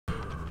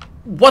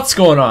What's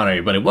going on,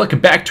 everybody?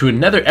 Welcome back to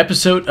another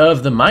episode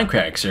of the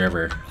Mindcrack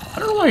server. I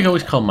don't know why I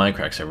always call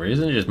Mindcrack server.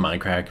 Isn't it just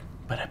Mindcrack?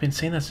 But I've been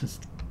saying that since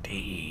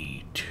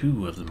day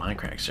 2 of the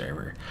Mindcrack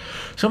server.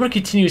 So I'm going to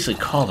continuously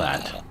call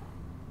that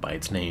by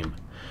its name.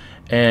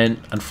 And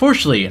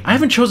unfortunately, I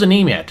haven't chosen a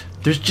name yet.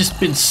 There's just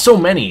been so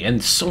many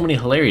and so many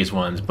hilarious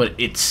ones. But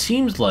it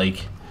seems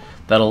like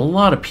that a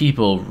lot of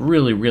people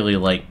really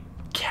like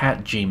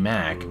Cat J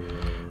Mac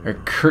or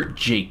Kurt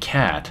J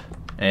Cat.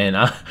 And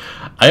I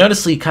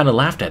honestly kind of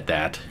laughed at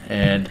that,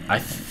 and I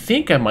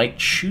think I might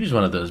choose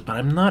one of those, but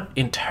I'm not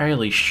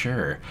entirely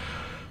sure.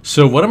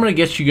 So what I'm going to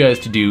get you guys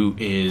to do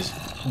is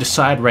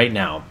decide right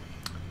now.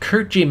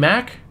 Kurt J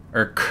Mac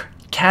or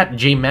Cat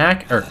J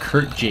Mac or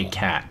Kurt J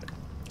Cat.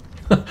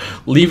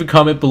 Leave a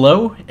comment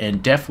below,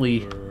 and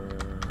definitely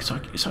so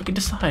I can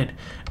decide.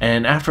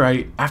 And after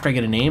I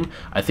get a name,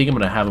 I think I'm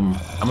going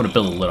to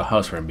build a little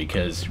house for him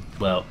because,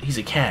 well, he's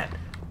a cat.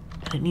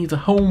 It needs a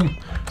home.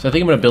 So I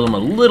think I'm going to build him a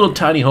little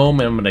tiny home,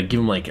 and I'm going to give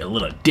him like a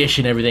little dish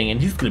and everything, and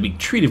he's going to be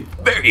treated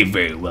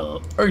very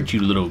well. Aren't you,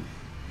 little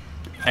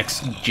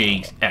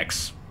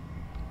XJX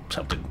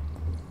something?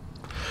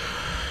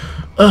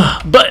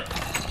 But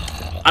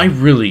I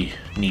really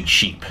need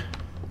sheep.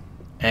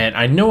 And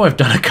I know I've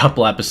done a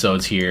couple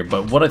episodes here,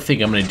 but what I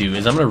think I'm going to do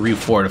is I'm going to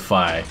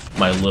refortify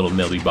my little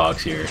milky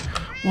box here.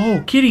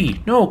 Whoa,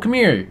 kitty! No, come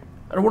here!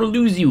 I don't want to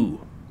lose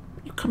you!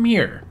 You come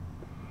here!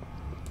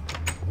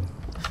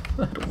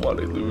 I don't want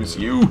to lose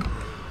you.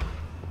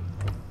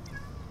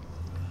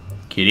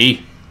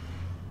 Kitty.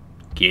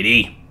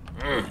 Kitty.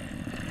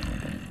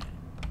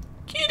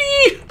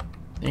 Kitty.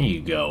 There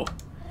you go.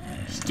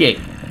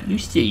 Stay. You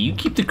stay. You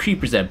keep the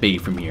creepers at bay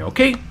from here,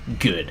 okay?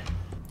 Good.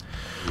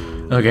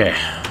 Okay.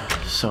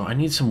 So I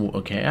need some...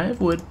 Okay, I have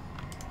wood.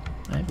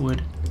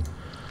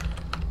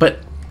 But...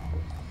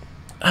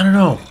 I don't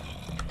know.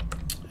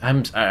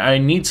 I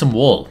need some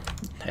wool.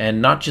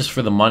 And not just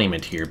for the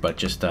monument here, but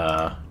just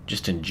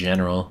in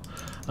general.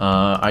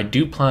 I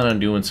do plan on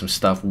doing some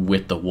stuff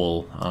with the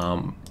wool,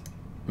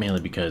 mainly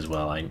because,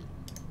 well, I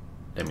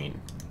mean,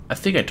 I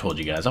think I told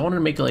you guys, I wanted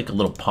to make like a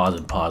little pause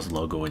and pause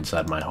logo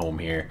inside my home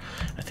here.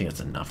 I think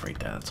that's enough right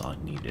there, that's all I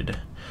needed.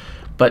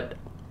 But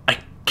I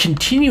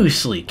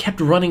continuously kept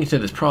running into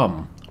this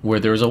problem where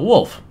there was a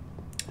wolf,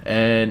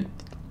 and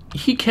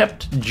he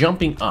kept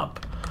jumping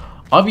up,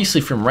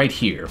 obviously from right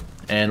here,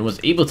 and was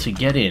able to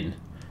get in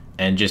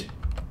and just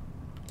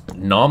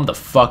nom the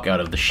fuck out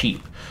of the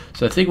sheep.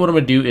 So I think what I'm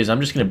going to do is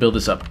I'm just going to build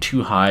this up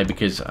too high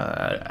because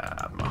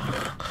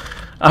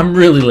I'm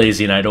really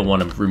lazy and I don't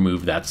want to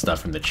remove that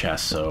stuff from the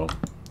chest. So,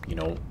 you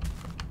know,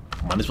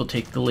 might as well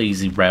take the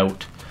lazy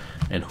route.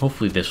 And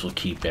hopefully this will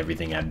keep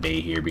everything at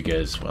bay here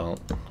because, well,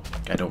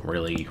 I don't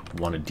really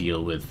want to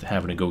deal with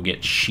having to go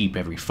get sheep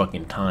every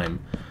fucking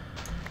time.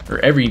 Or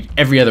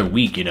every other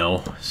week, you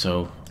know.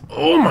 So,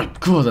 oh my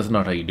god, that's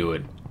not how you do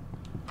it.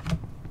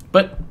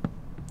 But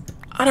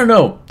I don't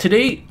know.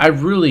 Today, I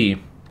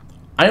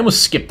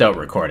almost skipped out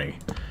recording,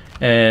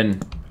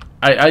 and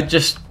I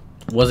just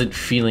wasn't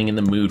feeling in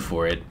the mood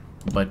for it.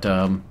 But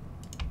you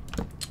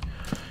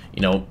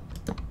know,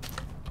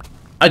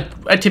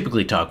 I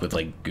typically talk with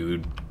like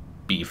Good,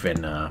 Beef,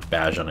 and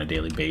Badge on a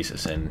daily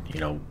basis, and you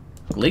know,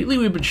 lately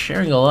we've been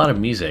sharing a lot of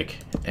music,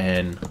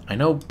 and I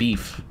know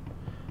Beef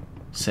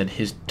said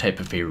his type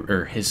of favorite,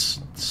 or his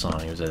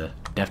song, it was a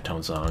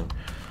Deftone song.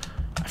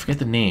 I forget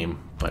the name,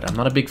 but I'm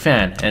not a big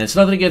fan, and it's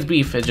nothing against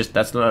Beef. It's just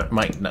that's not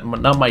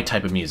my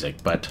type of music.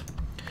 But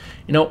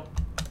you know,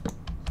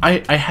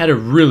 I had a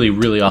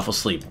really awful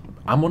sleep.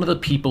 I'm one of the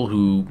people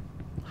who,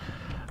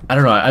 I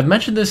don't know. I've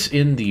mentioned this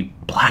in the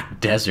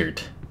Black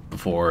Desert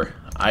before.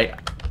 I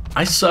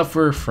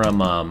suffer from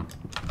oh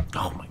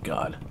my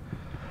god,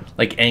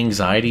 like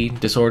anxiety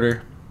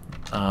disorder.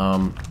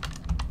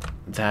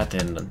 That,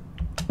 and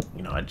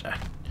you know, I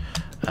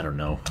don't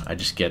know. I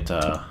just get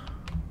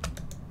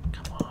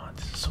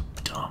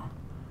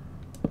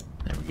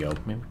go.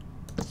 Maybe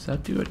does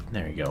that do it?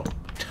 There you go.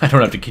 I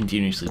don't have to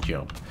continuously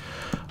jump.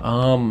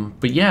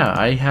 But yeah,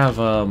 I have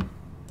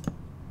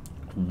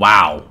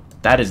wow,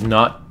 that is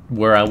not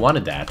where I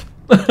wanted that.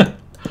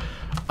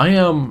 I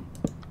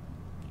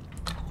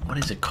what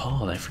is it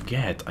called? I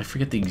forget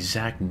the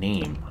exact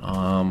name.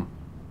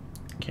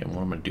 Okay,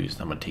 what I'm gonna do is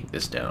I'm gonna take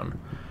this down.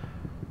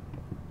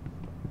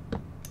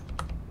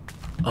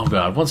 Oh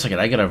god, one second,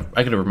 I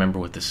gotta remember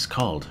what this is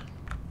called.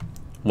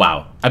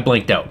 Wow, I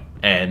blanked out,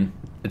 and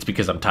it's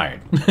because I'm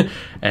tired,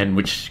 and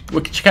which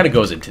kind of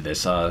goes into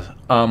this.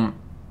 Okay,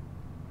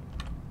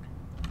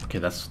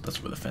 that's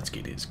where the fence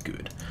gate is.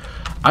 Good.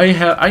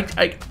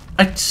 I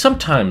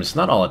sometimes,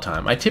 not all the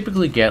time. I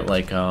typically get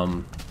like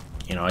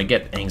you know, I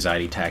get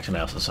anxiety attacks, and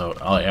I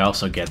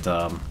also get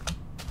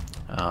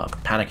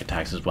panic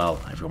attacks as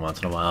well every once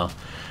in a while.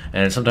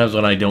 And sometimes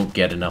when I don't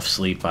get enough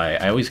sleep,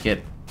 I always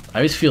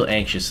feel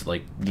anxious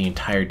like the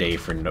entire day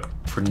for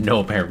no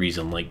apparent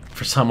reason. Like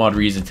for some odd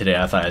reason today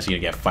I thought I was gonna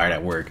get fired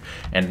at work,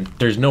 and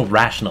there's no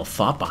rational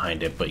thought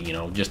behind it. But you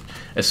know, just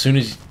as soon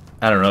as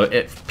I don't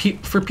know,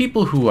 for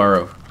people who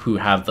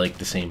have like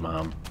the same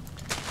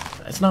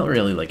it's not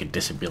really like a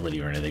disability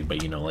or anything,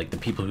 but you know, like the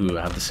people who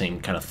have the same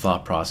kind of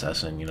thought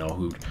process, and you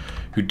know,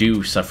 who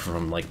do suffer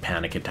from like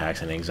panic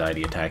attacks and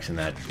anxiety attacks, and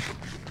that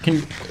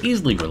can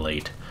easily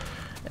relate.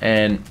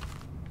 And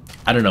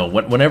I don't know,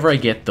 whenever I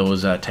get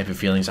those type of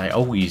feelings, I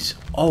always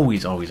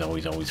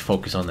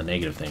focus on the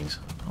negative things.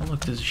 Oh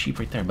look, there's a sheep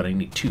right there, but I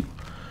need two.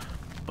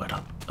 But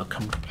I'll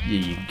come. There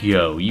you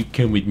go. You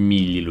come with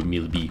me, little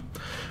Milby.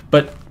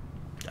 But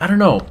I don't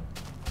know.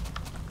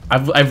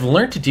 I've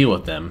learned to deal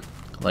with them.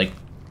 Like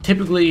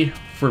typically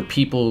for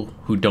people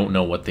who don't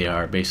know what they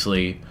are,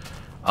 basically,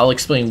 I'll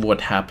explain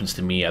what happens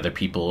to me. Other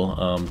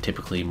people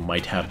typically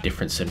might have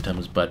different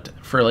symptoms, but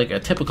for like a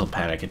typical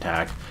panic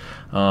attack,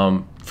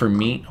 for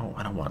me, oh,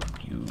 I don't want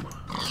you.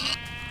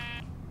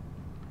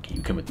 Okay,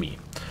 you come with me.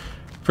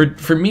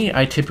 For me,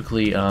 I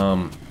typically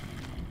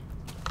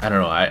I don't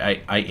know,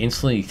 I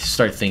instantly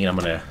start thinking I'm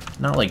gonna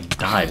not like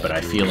die, but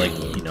I feel like,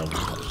 you know,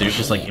 there's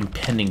just like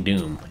impending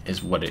doom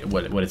is what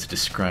it's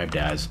described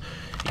as,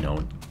 you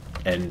know,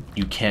 and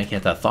you can't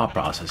get that thought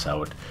process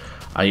out.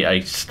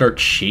 I start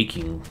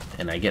shaking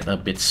and I get a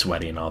bit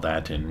sweaty and all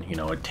that, and you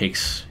know, it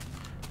takes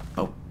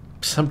about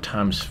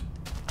sometimes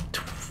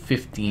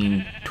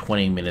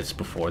 15-20 minutes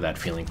before that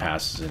feeling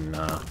passes, and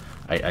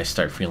I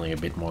start feeling a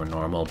bit more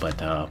normal. But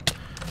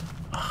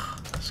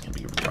that's gonna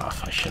be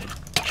rough. I shouldn't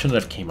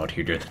have came out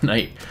here during the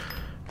night,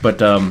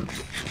 but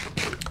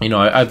you know,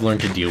 I've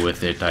learned to deal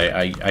with it.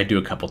 I do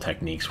a couple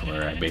techniques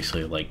where I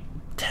basically like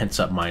tense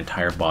up my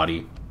entire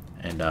body,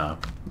 and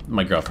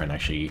my girlfriend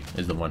actually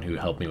is the one who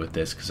helped me with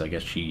this, because I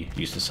guess she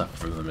used to suffer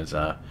from them as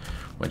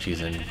when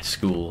she's in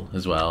school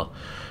as well.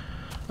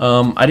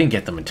 I didn't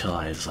get them until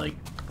I was like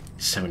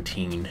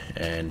 17,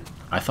 and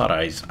I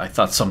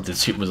thought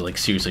something was like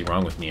seriously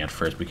wrong with me at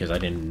first, because I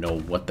didn't know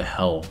what the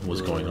hell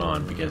was going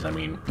on. Because I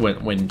mean,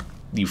 when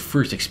you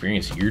first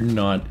experience it, you're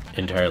not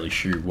entirely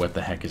sure what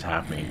the heck is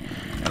happening,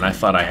 and I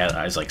thought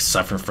I was like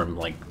suffering from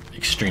like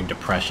extreme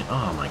depression.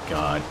 Oh my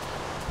god.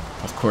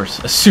 Of course,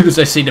 as soon as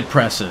I say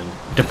depression,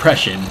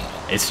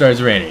 it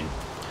starts raining.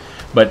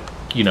 But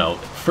you know,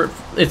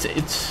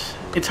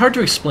 it's hard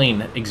to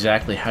explain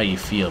exactly how you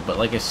feel. But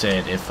like I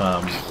said, if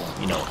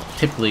you know,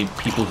 typically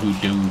people who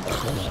do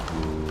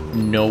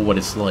know what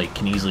it's like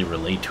can easily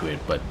relate to it.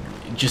 But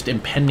just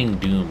impending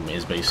doom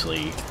is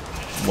basically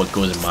what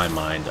goes in my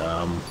mind. You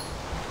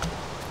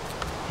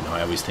know,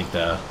 I always think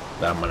that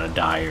I'm gonna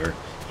die, or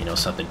you know,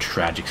 something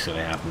tragic's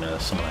gonna happen to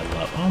someone I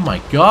love. Oh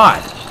my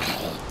god.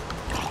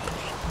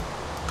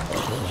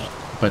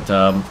 But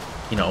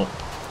you know,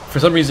 for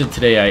some reason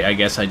today, I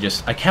guess I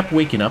kept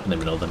waking up in the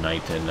middle of the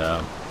night, and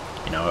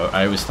you know,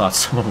 I always thought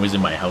someone was in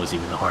my house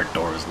even though our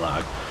door was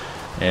locked.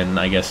 And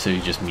I guess it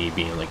was just me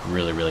being like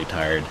really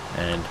tired.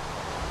 And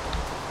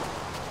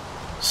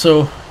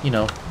so, you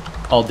know,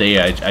 all day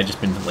I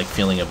just been like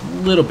feeling a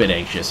little bit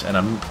anxious, and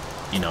I'm,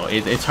 you know,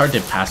 it's hard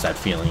to pass that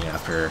feeling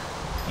after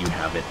you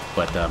have it.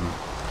 But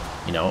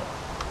you know,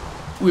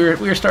 we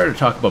were starting to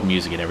talk about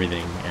music and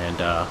everything, and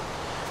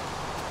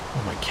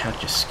oh, my cat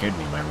just scared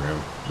me in my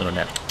room. Little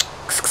Ned.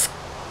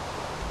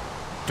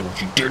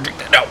 Don't you dare drink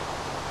that. No.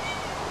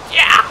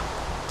 Yeah.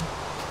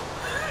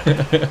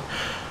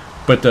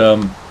 But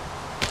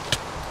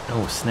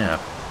oh snap.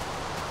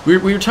 We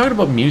were talking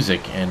about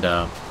music, and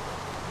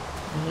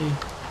really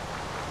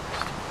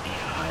stupid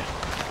AI.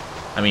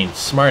 I mean,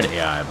 smart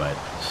AI, but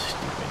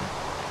stupid.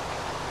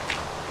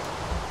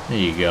 There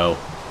you go.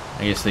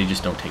 I guess they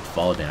just don't take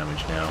fall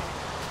damage now.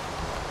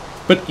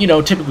 But you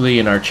know, typically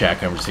in our chat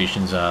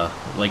conversations,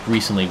 like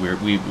recently,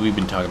 we've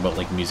been talking about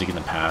like music in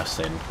the past,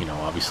 and you know,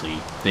 obviously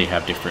they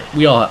have different.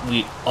 We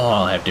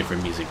all have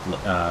different music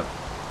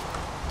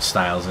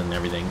styles and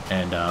everything.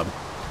 And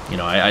you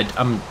know,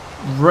 I'm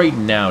right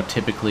now.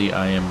 Typically,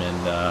 I am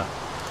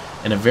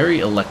in a very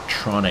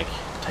electronic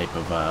type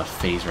of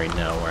phase right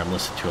now, where I'm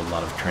listening to a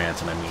lot of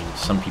trance. And I mean,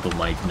 some people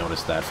might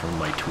notice that from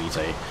my tweets.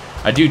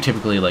 I do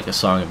typically like a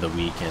song of the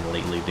week, and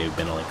lately they've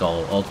been like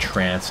all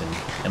trance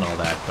and all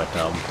that. But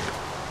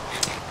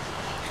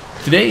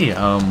today,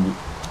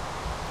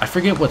 I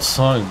forget what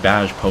song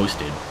Baj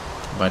posted,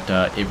 but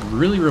it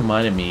really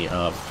reminded me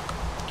of.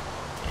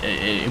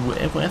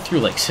 It went through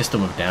like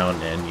System of a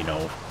Down, and you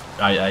know,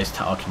 I was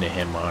talking to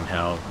him on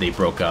how they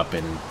broke up,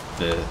 and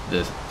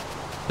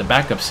the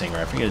backup singer,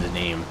 I forget his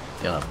name.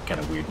 They all have kind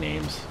of weird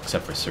names,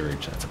 except for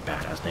Surge. That's a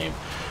badass name.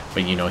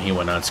 But you know, he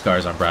went on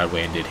Scars on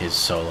Broadway and did his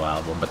solo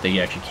album. But they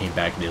actually came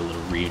back and did a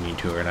little reunion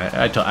tour. And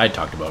I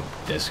talked about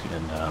this,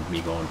 and me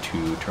going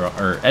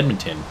to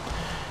Edmonton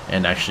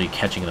and actually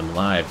catching them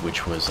live,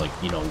 which was like,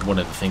 you know, one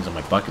of the things on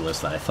my bucket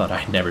list that I thought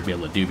I'd never be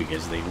able to do,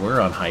 because they were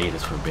on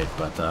hiatus for a bit.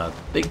 But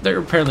they're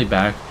apparently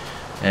back.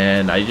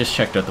 And I just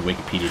checked out the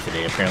Wikipedia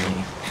today.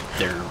 Apparently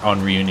they're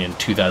on reunion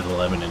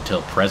 2011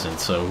 until present.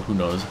 So who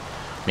knows?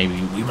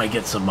 Maybe we might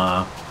get some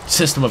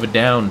System of a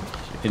Down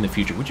in the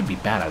future, which would be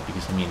badass,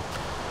 because I mean,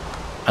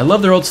 I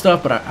love their old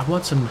stuff, but I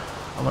want some.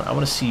 I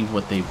want to see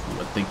what they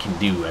can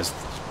do as,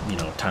 you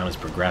know, time has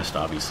progressed,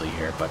 obviously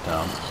here. But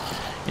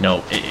you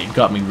know, it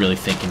got me really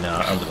thinking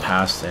of the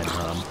past, and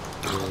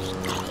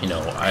you know,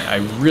 I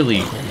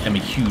really am a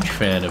huge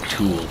fan of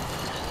Tool,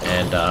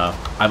 and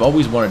I've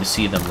always wanted to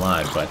see them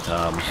live, but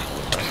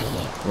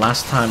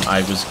last time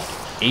I was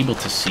able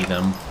to see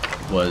them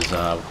was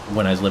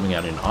when I was living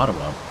out in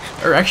Ottawa.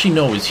 Or actually,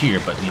 no, it was here,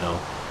 but, you know,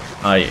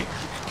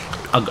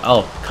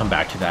 I'll come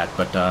back to that.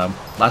 But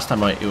last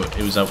time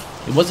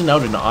it wasn't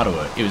out in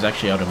Ottawa, it was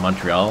actually out in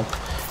Montreal.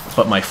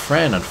 But my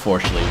friend,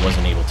 unfortunately,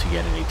 wasn't able to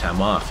get any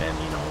time off, and,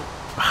 you know,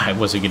 I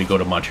wasn't going to go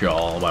to Montreal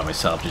all by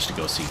myself just to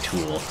go see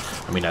Tool.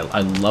 I mean,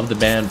 I love the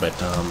band, but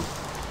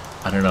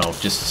I don't know,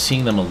 just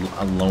seeing them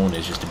alone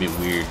is just a bit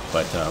weird.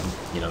 But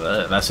you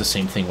know, that's the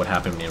same thing what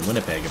happened in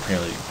Winnipeg.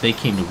 Apparently, they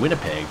came to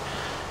Winnipeg,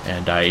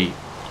 and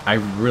I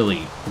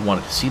really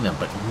wanted to see them,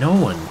 but no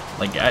one,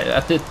 like,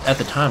 at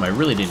the time, I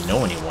really didn't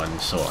know anyone,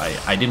 so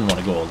I didn't want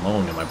to go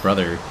alone. And my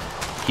brother,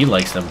 he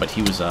likes them, but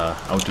he was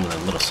out doing a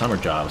little summer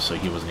job, so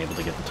he wasn't able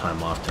to get the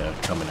time off to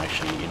come and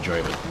actually enjoy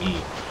it with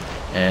me.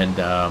 And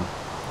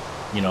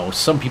you know,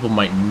 some people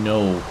might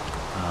know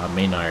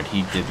Maynard.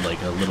 He did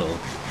like a little,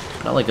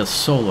 not like a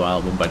solo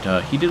album,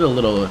 but he did a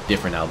little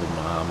different album,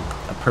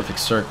 A Perfect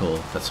Circle,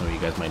 that some of you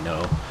guys might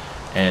know.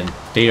 And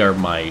they are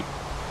my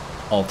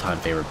all-time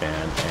favorite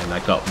band, and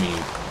that got me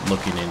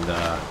looking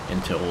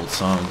into old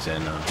songs.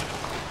 And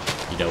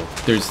you know,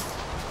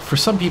 for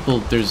some people,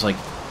 there's like,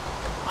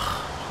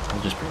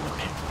 I'll just bring the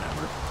pick,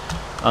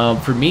 whatever.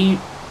 For me,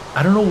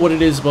 I don't know what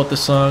it is about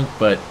this song,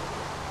 but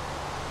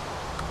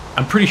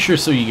I'm pretty sure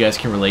so you guys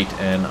can relate,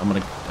 and I'm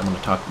gonna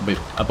talk a bit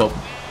about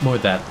more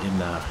of that in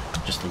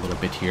just a little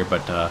bit here.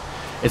 But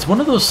it's one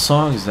of those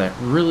songs that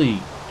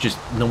really just,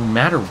 no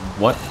matter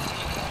what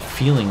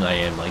feeling I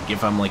am, like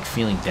if I'm like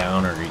feeling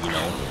down or, you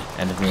know,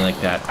 anything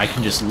like that, I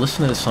can just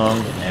listen to the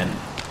song and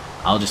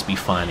I'll just be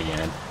fine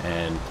again.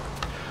 And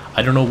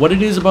I don't know what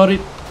it is about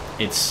it.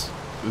 It's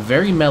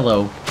very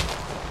mellow,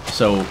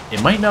 so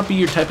it might not be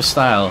your type of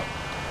style,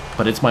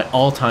 but it's my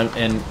all-time.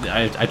 And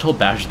I told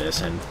Bash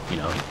this, and, you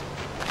know,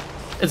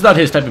 it's not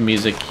his type of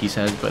music, he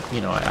says, but,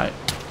 you know, I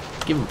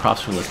give him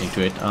props for listening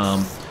to it.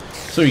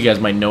 So you guys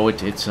might know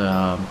it. It's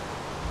oh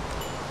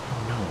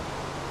no.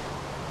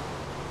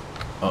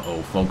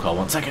 Uh-oh, phone call,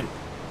 1 second.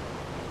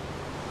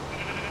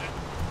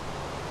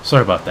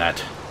 Sorry about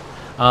that.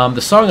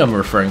 The song I'm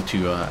referring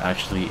to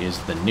actually is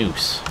The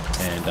Noose,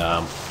 and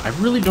I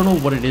really don't know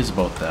what it is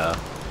about the,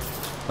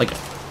 like,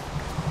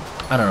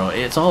 I don't know,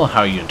 it's all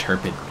how you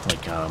interpret,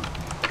 like, you know,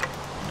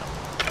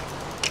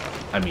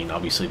 I mean,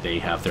 obviously they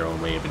have their own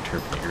way of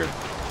interpreting it.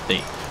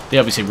 They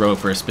obviously wrote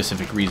for a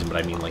specific reason, but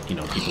I mean, like, you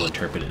know, people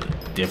interpret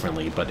it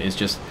differently, but it's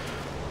just,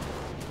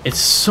 it's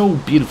so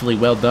beautifully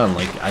well done.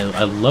 Like,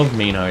 I love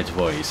Maynard's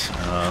voice,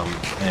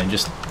 and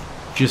just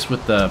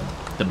with the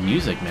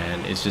music,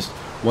 man, it's just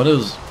one of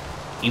those,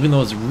 even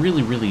though it's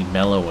really, really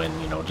mellow,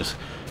 and, you know, just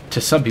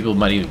to some people it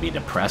might even be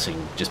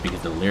depressing just because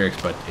of the lyrics,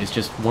 but it's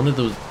just one of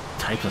those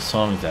types of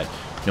songs that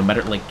no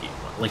matter, like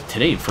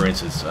today, for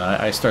instance,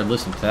 I started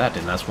listening to that,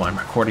 and that's why I'm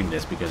recording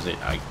this, because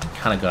I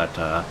kind of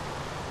got,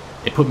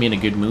 it put me in a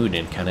good mood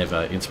and kind of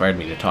inspired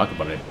me to talk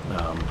about it.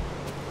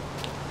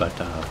 But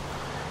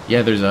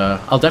yeah, there's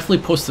I'll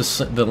definitely post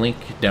the link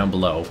down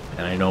below,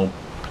 and I know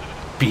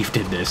Beef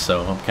did this,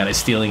 so I'm kind of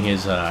stealing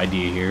his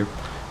idea here,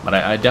 but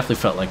I definitely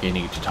felt like I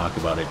needed to talk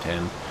about it,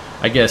 and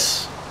I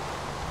guess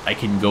I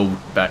can go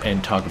back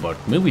and talk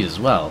about movies as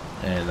well,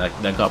 and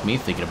that got me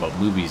thinking about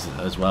movies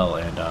as well.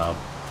 And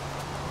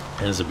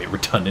it's a bit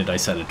redundant, I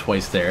said it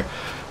twice there,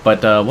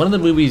 but one of the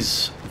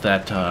movies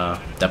that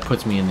that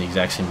puts me in the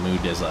exact same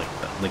mood as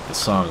like the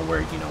song,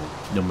 where, you know,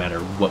 no matter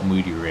what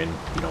mood you're in,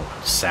 you know,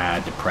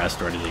 sad,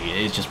 depressed, or anything,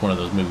 it's just one of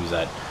those movies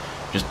that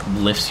just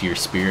lifts your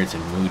spirits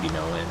and mood, you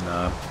know.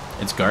 And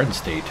it's Garden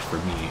State for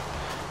me.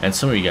 And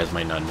some of you guys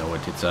might not know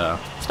it. It's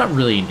not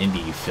really an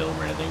indie film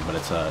or anything, but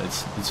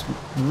it's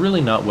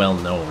really not well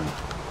known.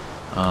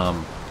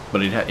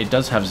 But it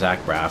does have Zach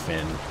Braff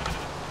and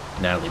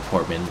Natalie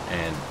Portman,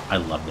 and I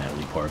love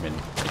Natalie Portman.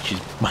 Like,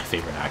 she's my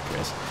favorite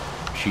actress.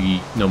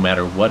 She, no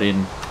matter what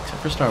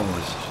except for Star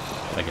Wars,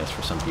 I guess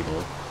for some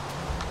people,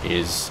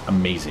 is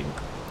amazing.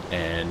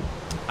 And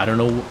I don't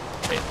know.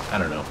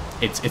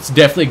 It's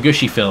definitely a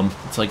gushy film.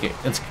 It's like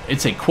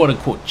it's a quote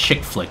unquote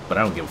chick flick, but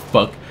I don't give a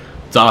fuck.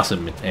 It's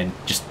awesome, and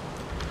just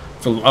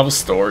the love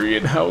story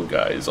and how a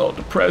guy is all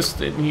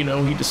depressed, and, you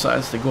know, he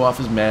decides to go off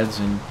his meds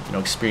and, you know,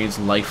 experience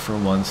life for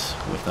once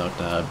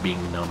without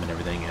being numb and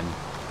everything. And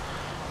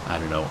I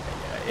don't know,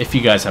 if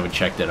you guys haven't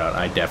checked it out,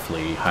 I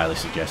definitely highly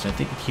suggest it. I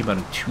think it came out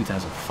in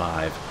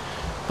 2005,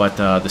 but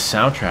the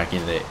soundtrack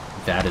in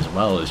that as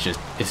well is just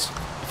it's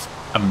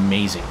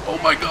amazing. Oh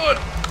my god!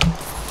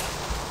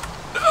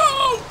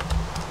 No!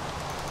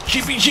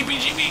 Sheepy, sheepy,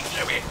 sheepy,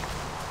 sheepy!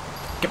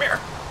 Come here!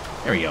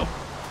 There we go.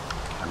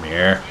 Come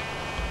here.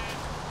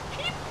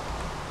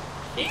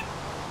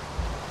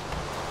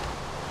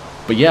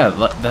 But yeah,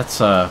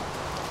 that's I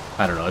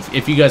don't know,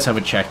 if you guys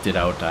haven't checked it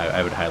out,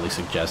 I would highly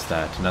suggest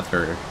that.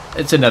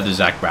 It's another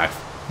Zach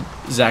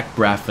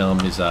Braff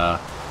film, is The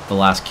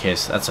Last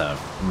Kiss. That's a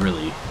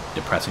really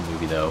depressing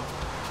movie though,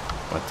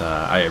 but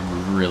I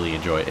really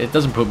enjoy it. It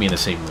doesn't put me in the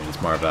same mood.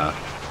 It's more of a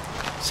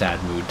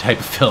sad mood type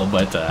of film,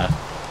 but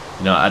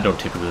you know, I don't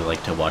typically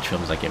like to watch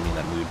films that get me in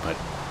that mood, but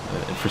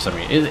For some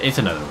reason, it's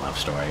another love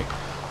story.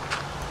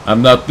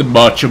 I'm not the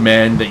macho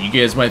man that you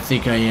guys might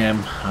think I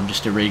am. I'm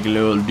just a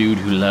regular old dude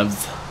who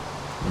loves,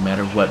 no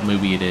matter what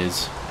movie it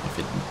is. If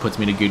it puts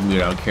me in a good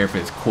mood, I don't care if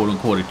it's quote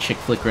unquote a chick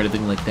flick or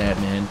anything like that,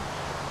 man.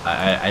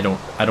 I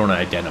don't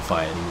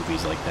identify any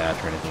movies like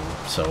that or anything.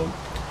 So,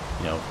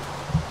 you know,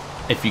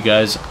 if you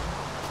guys,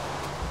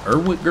 or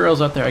with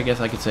girls out there, I guess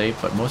I could say,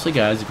 but mostly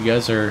guys, if you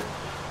guys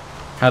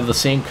have the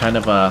same kind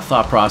of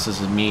thought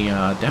process as me,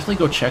 definitely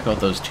go check out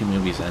those two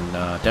movies, and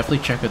definitely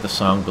check out the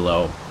song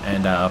below.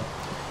 And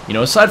you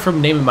know, aside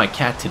from naming my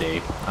cat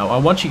today, I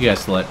want you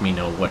guys to let me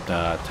know what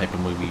type of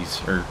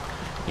movies, or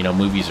you know,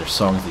 movies or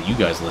songs that you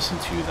guys listen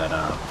to that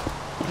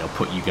you know,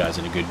 put you guys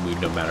in a good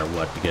mood no matter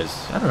what.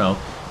 Because I don't know,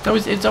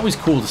 it's always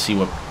cool to see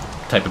what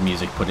type of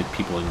music put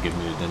people in good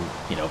mood. And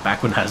you know,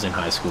 back when I was in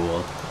high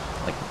school,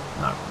 like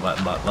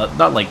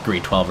not like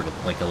grade 12 or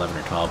like 11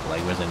 or 12, but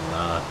like was in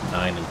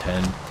 9 and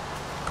 10.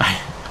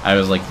 I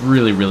was like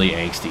really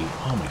angsty.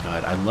 Oh my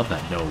god, I love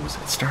that nose.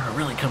 It's starting to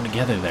really come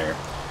together there.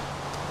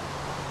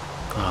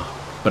 Oh,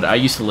 but I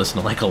used to listen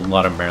to like a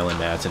lot of Marilyn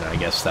Manson, and I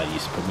guess that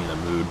used to put me in the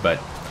mood, but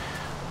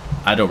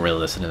I don't really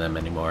listen to them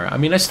anymore. I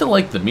mean, I still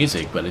like the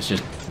music, but it's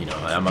just, you know,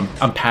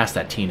 I'm past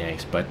that teen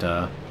angst. But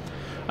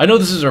I know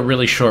this is a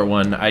really short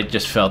one. I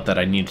just felt that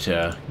I needed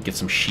to get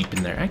some sheep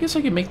in there. I guess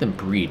I could make them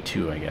breed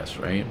too, I guess,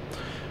 right?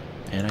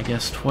 And I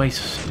guess twice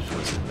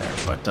was in there,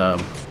 but I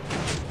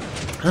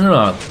don't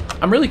know.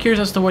 I'm really curious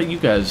as to what you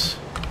guys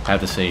have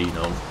to say. You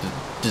know,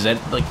 does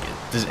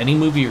any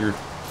movie or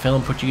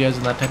film put you guys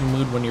in that type of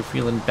mood when you're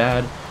feeling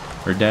bad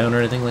or down or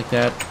anything like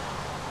that?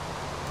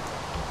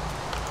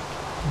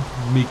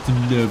 Make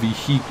them lovey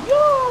sheep.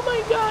 Oh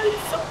my god,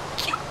 it's so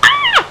cute.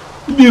 Ah!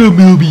 Little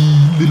Milby.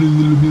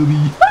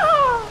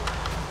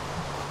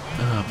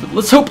 Ah! But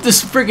let's hope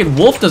this friggin'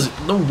 wolf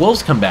doesn't. No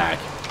wolves come back.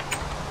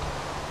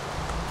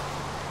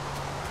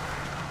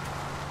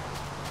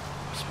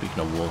 Speaking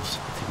of wolves,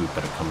 I think we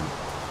better come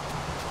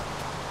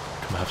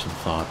have some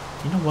thought.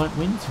 You know what?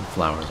 We need some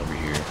flowers over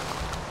here.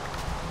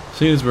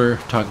 Seeing as we're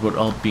talking about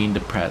all being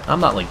depressed,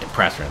 I'm not like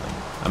depressed or anything.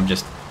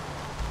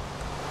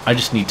 I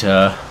just need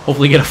to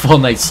hopefully get a full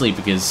night's sleep,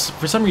 because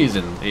for some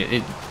reason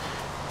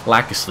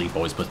lack of sleep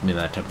always puts me in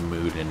that type of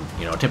mood. And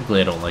you know,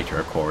 typically I don't like to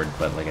record,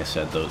 but like I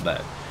said,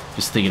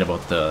 just thinking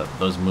about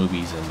those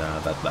movies and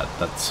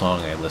that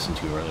song I listened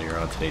to earlier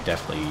on today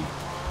definitely,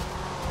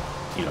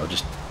 you know,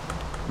 just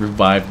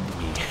revived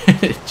me.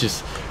 It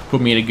just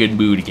put me in a good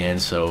mood again.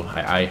 So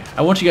I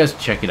want you guys to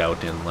check it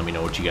out and let me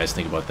know what you guys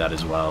think about that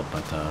as well.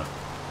 But I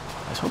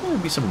was hoping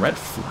there'd be some red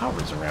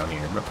flowers around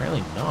here, but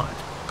apparently not.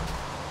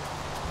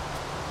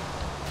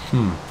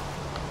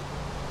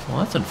 Well,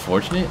 that's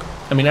unfortunate.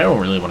 I mean, I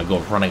don't really want to go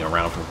running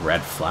around for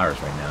red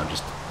flowers right now.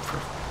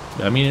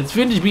 I mean, it's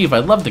vintage beef. I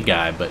love the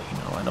guy, but you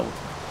know,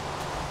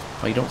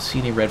 if I don't see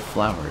any red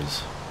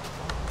flowers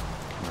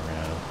come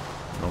around,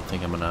 I don't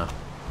think I'm gonna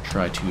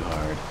try too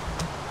hard.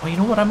 Oh, you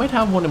know what? I might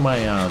have one in my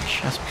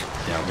chest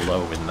down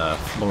below, in the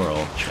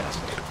floral chest.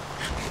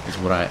 Is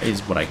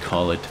what I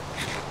call it.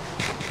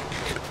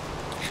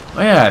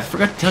 Oh yeah, I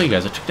forgot to tell you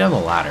guys. I took down the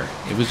ladder.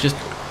 It was just,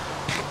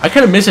 I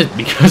kind of miss it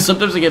because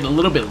sometimes I get a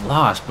little bit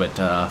lost. But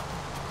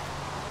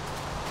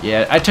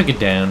yeah, I took it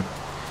down.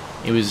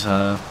 It was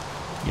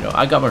you know,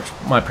 I got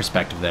my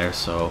perspective there,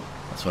 so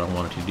that's what I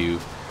wanted to do.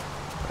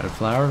 Red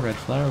flower, red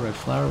flower, red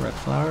flower, red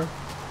flower,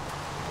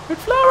 red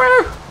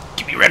flower.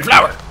 Give me red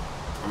flower.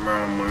 Come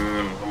on,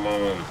 man, come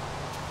on.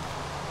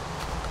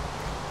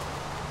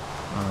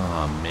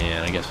 Oh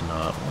man, I guess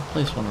not. We'll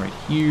place one right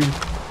here,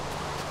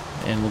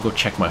 and we'll go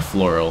check my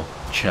floral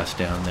chest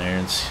down there,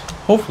 and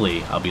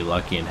hopefully I'll be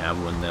lucky and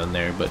have one down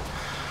there. But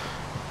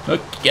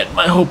I'll get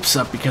my hopes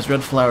up, because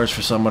red flowers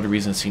for some other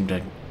reason seem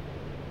to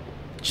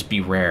just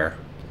be rare.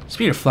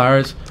 Speaking of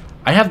flowers,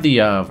 I have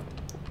the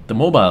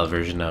mobile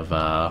version of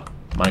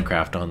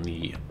Minecraft on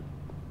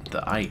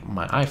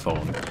my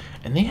iPhone,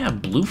 and they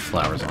have blue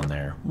flowers on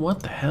there. What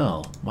the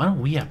hell? Why don't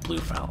we have blue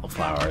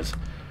flowers?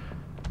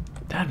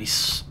 That'd be.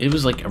 It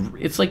was like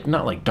it's like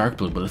not like dark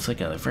blue, but it's like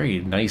a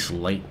very nice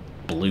light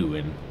blue,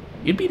 and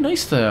it'd be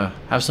nice to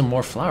have some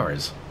more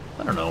flowers.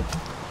 I don't know.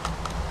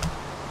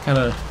 Kind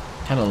of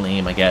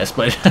lame, I guess,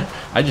 but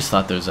I just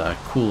thought there was a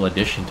cool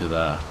addition to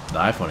the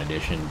iPhone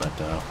edition. But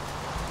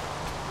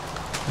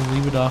we'll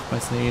leave it off by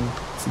saying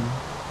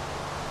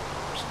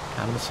just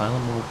having a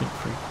silent moment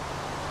for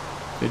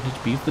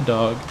vintage beef the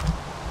dog.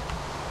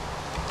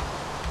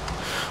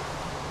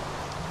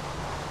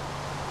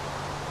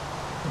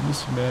 I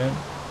miss you, man.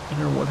 I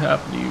don't know what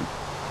happened to you.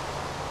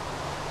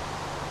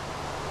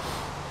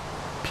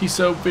 Peace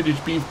out,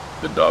 vintage beef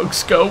the dog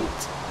scout.